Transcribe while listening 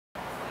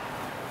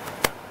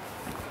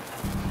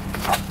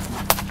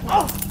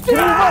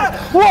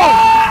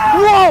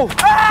Whoa!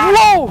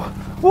 Whoa!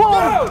 Whoa!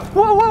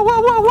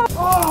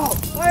 Oh,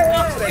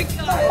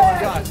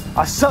 man.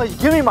 I saw you.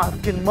 Give me my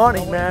fucking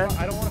money, man.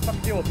 I don't want to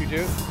fucking deal with you,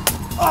 dude.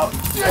 Oh,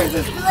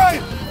 Jesus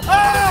Christ!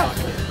 Ah!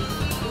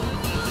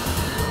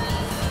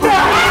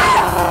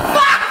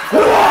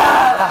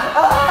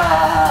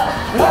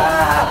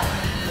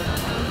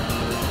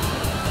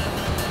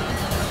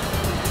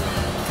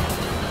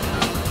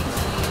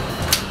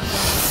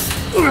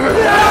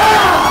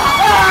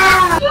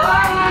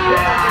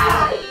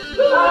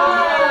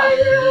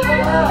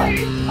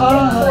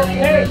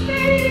 Hey,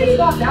 it's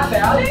not that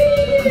bad.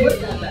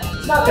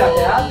 It's not that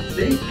bad.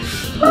 See?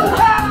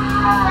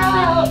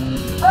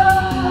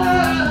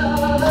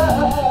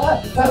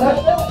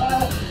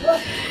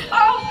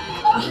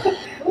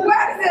 Why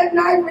does that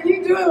knife when you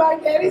do it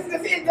like that?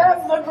 It does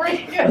look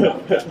real.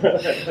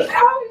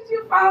 How did you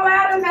fall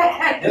out of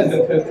that?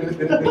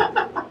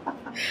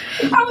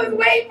 I was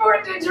waiting for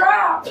it to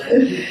drop.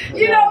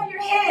 You know,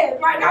 your head.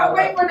 Like, I was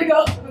waiting for it to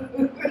go.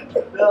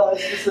 No,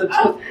 it's just a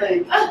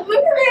thing.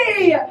 Look at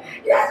me. You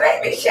guys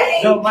make me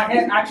shake. No, my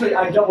hand actually,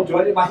 I double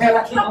jointed. My head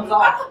actually comes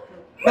off.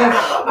 I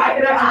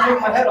can actually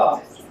take my head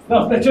off.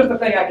 No, it's just a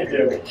thing I can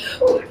do.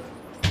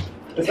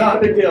 It's not a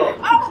big deal.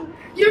 Oh,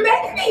 you're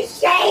making me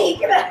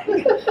shake.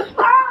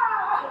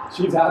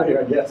 She's out of here,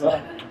 I guess, huh?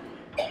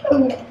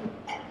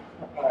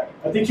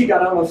 I think she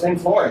got on the same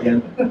floor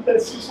again.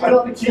 I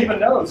don't think she even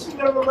knows. She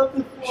never left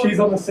the floor. She's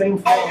on the same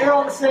floor. You're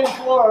on the same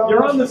floor.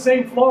 You're on the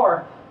same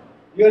floor.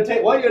 You gonna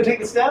take what? You gonna take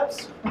the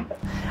steps?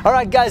 All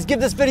right, guys, give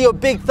this video a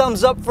big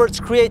thumbs up for its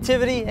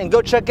creativity and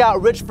go check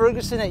out Rich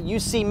Ferguson at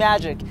UC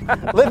Magic.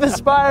 Live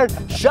inspired,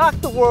 shock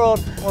the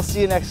world. We'll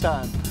see you next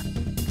time.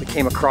 We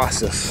came across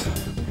this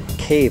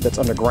cave that's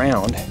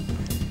underground,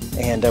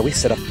 and we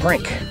set up a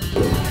prank.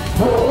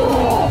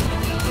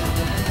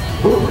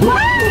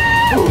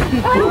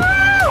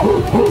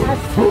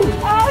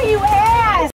 Oh, you